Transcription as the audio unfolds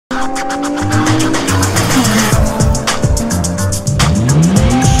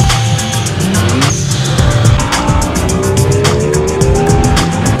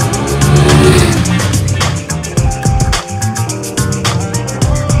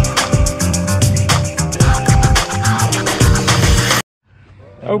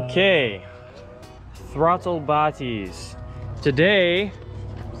Okay, throttle bodies. Today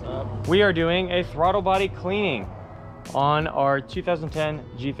we are doing a throttle body cleaning on our 2010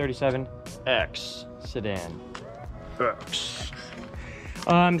 G37 X sedan. X.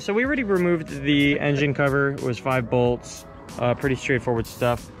 So we already removed the engine cover. It was 5 bolts, pretty straightforward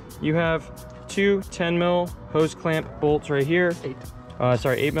stuff. You have two 10 mil hose clamp bolts right here.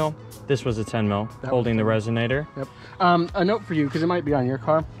 8 mil. This was a 10 mil holding the resonator. Yep. A note for you, because it might be on your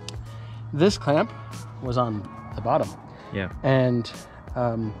car. This clamp was on the bottom. Yeah. And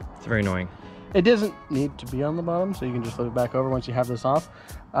it's very annoying. It doesn't need to be on the bottom, so you can just flip it back over once you have this off.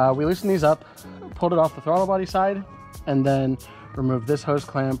 We loosened these up, pulled it off the throttle body side, and then removed this hose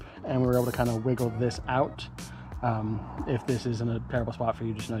clamp, and we were able to kind of wiggle this out. If this isn't a terrible spot for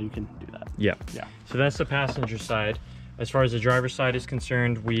you, just know you can do that. Yeah. Yeah. So that's the passenger side. As far as the driver's side is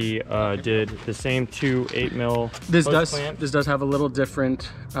concerned, we did the same 2 8 mil This clamp. does have a little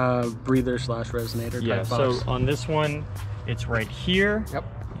different breather slash resonator. Yeah. So on this one, it's right here. Yep.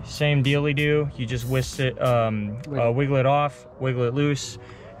 Same dealy do. You just whisk it, wiggle it off, wiggle it loose,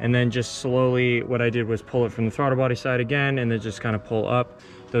 and then just slowly. What I did was pull it from the throttle body side again, and then just kind of pull up.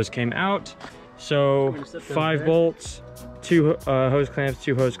 Those came out. So 5 bolts, 2 hose clamps,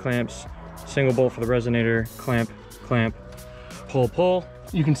 2 hose clamps, single bolt for the resonator, clamp, clamp, pull, pull.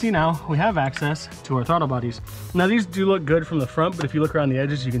 You can see now we have access to our throttle bodies. Now these do look good from the front, but if you look around the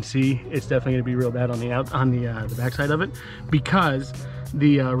edges, you can see it's definitely going to be real bad on the back side of it, because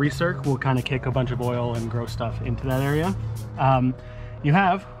the recirc will kind of kick a bunch of oil and gross stuff into that area. You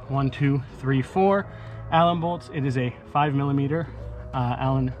have 1, 2, 3, 4 Allen bolts. It is a 5mm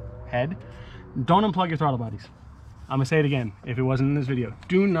Allen head. Don't unplug your throttle bodies. I'm gonna say it again if it wasn't in this video.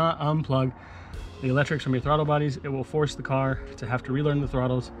 Do not unplug the electrics from your throttle bodies. It will force the car to have to relearn the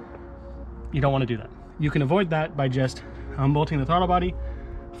throttles. You don't want to do that. You can avoid that by just unbolting the throttle body,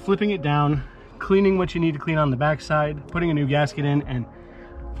 flipping it down, cleaning what you need to clean on the back side, putting a new gasket in, and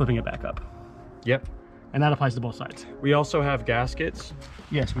flipping it back up. Yep. And that applies to both sides. We also have gaskets.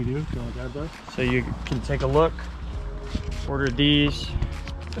 Yes, we do. If you want to grab those. So you can take a look. Ordered these.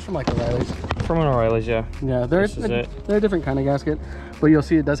 Just from like O'Reilly's. From O'Reilly's, yeah. Yeah, they're a different kind of gasket, but you'll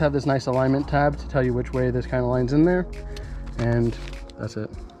see it does have this nice alignment tab to tell you which way this kind of lines in there, and that's it.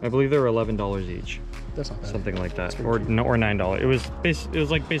 I believe they were $11 each. That's not bad. Something like that, or $9. It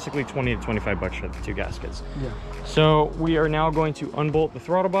was like basically 20 to 25 bucks for the 2 gaskets. Yeah. So we are now going to unbolt the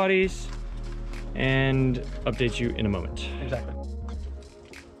throttle bodies and update you in a moment. Exactly.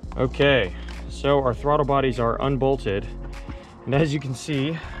 Okay, so our throttle bodies are unbolted, and as you can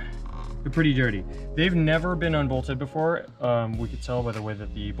see, they're pretty dirty. They've never been unbolted before. We could tell by the way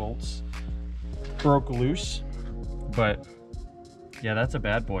that the bolts broke loose, but yeah, that's a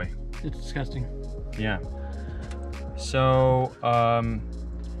bad boy. It's disgusting. Yeah. So,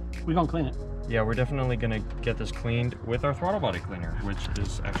 we're gonna clean it. yeah, we're definitely gonna get this cleaned with our throttle body cleaner, which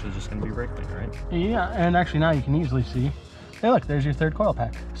is actually just gonna be brake cleaner, right? Yeah, and actually now you can easily see, hey look, there's your 3rd coil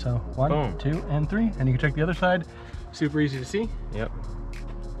pack. So 1, Boom. 2, and 3, and you can check the other side. Super easy to see. Yep.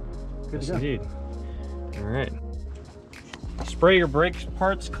 Good Yes, to go. indeed. All right. Spray your brake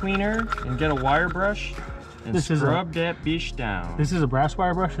parts cleaner and get a wire brush and scrub that bish down. This is a brass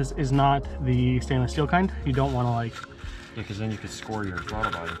wire brush. This is not the stainless steel kind. You don't want to like... Yeah, because then you could score your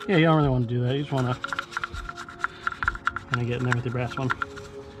throttle body. Yeah, you don't really want to do that. You just want to kind of get in there with the brass one.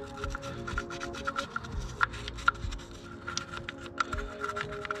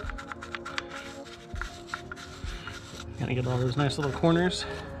 Kind of get all those nice little corners,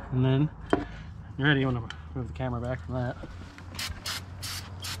 and then you're ready. You want to move the camera back from that.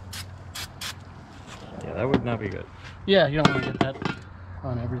 Yeah, that would not be good. Yeah, you don't want to get that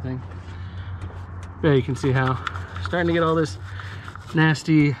on everything. Yeah, you can see how starting to get all this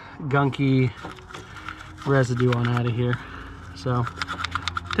nasty, gunky residue on out of here. So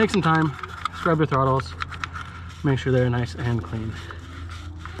take some time, scrub your throttles, make sure they're nice and clean.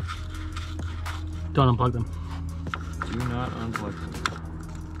 Don't unplug them. Do not unplug them.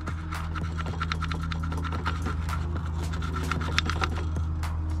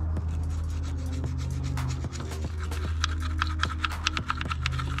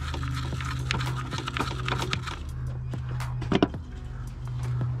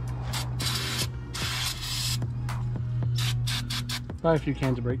 Buy a few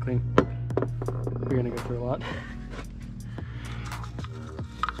cans of brake clean. You're gonna go through a lot.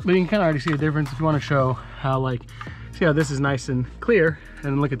 But you can kind of already see a difference if you want to show how, like, see how this is nice and clear, and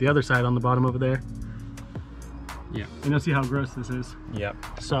then look at the other side on the bottom over there. Yeah. And you'll see how gross this is. Yep.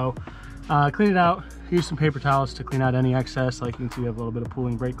 So clean it out. Use some paper towels to clean out any excess. Like you can see, we have a little bit of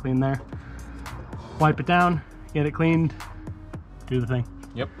pooling brake clean there. Wipe it down, get it cleaned, do the thing.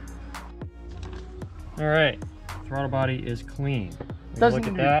 Yep. All right, throttle body is clean. Doesn't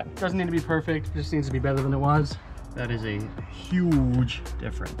Look at that. Doesn't need to be perfect. It just needs to be better than it was. That is a huge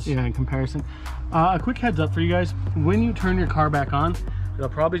difference. Yeah, in comparison. A quick heads up for you guys. When you turn your car back on, it'll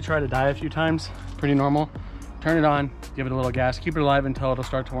probably try to die a few times. Pretty normal. Turn it on, give it a little gas, keep it alive until it'll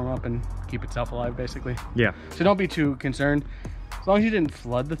start to warm up and keep itself alive, basically. Yeah. So don't be too concerned. As long as you didn't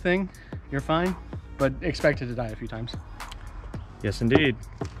flood the thing, you're fine, but expect it to die a few times. Yes, indeed.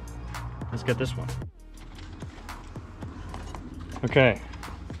 Let's get this one. Okay.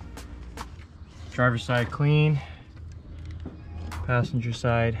 Driver's side clean. Passenger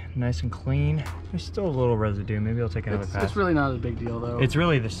side nice and clean. There's still a little residue. Maybe I'll take another pass. It's really not a big deal though. It's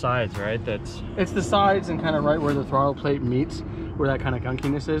really the sides, right? It's the sides and kind of right where the throttle plate meets, where that kind of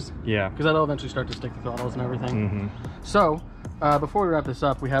gunkiness is. Yeah. Because that'll eventually start to stick the throttles and everything. Mm-hmm. So, before we wrap this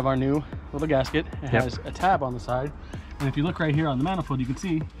up, we have our new little gasket. It has a tab on the side. And if you look right here on the manifold, you can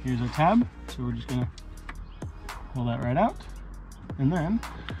see here's our tab. So we're just gonna pull that right out. And then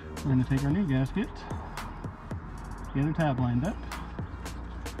we're gonna take our new gasket, get our tab lined up,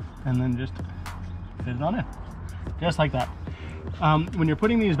 and then just fit it on in, just like that. When you're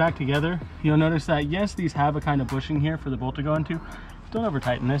putting these back together, you'll notice that yes, these have a kind of bushing here for the bolt to go into. Don't over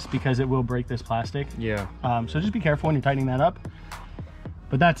tighten this because it will break this plastic. Yeah. So just be careful when you're tightening that up.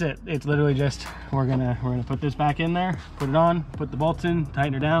 But that's it. It's literally just we're gonna put this back in there, put it on, put the bolts in,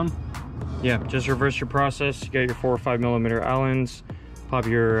 tighten her down. Yeah, just reverse your process. You got your 4 or 5 millimeter Allens, pop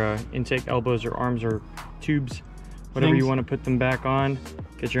your intake elbows or arms or tubes, whatever you want to put them back on,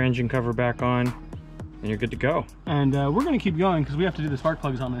 get your engine cover back on, and you're good to go. And we're gonna keep going because we have to do the spark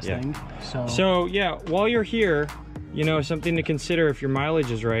plugs on this thing. So yeah, while you're here, you know, something to consider if your mileage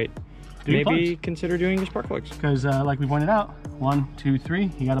is right, maybe consider doing your spark plugs. Because like we pointed out, 1, 2,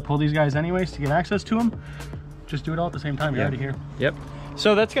 3, you got to pull these guys anyways to get access to them. Just do it all at the same time. You're already here. Yep.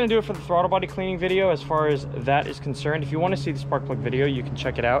 So that's going to do it for the throttle body cleening video as far as that is concerned. If you want to see the spark plug video, you can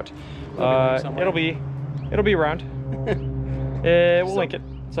check it out. It'll be around. We'll link it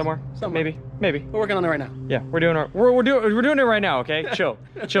somewhere. Maybe. We're working on it right now. Yeah, we're doing it right now. Okay, chill,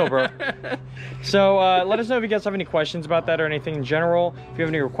 bro. So let us know if you guys have any questions about that or anything in general. If you have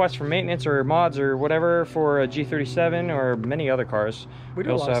any requests for maintenance or mods or whatever for a G37 or many other cars. We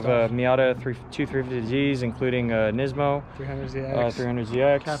also have a Miata 350Ds, including Nismo, 300ZX,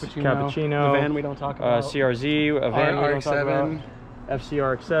 300ZX, Cappuccino, the van we don't talk about, CRZ, a van we don't talk about,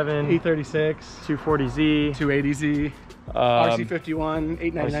 FCRX7, E36, 240Z, 280Z. RC51,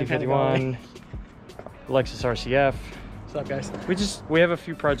 899 RC51, Lexus RCF. What's up, guys? We have a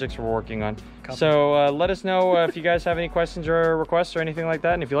few projects we're working on. So let us know if you guys have any questions or requests or anything like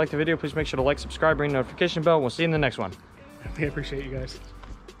that. And if you like the video, please make sure to like, subscribe, ring the notification bell. We'll see you in the next one. We appreciate you guys.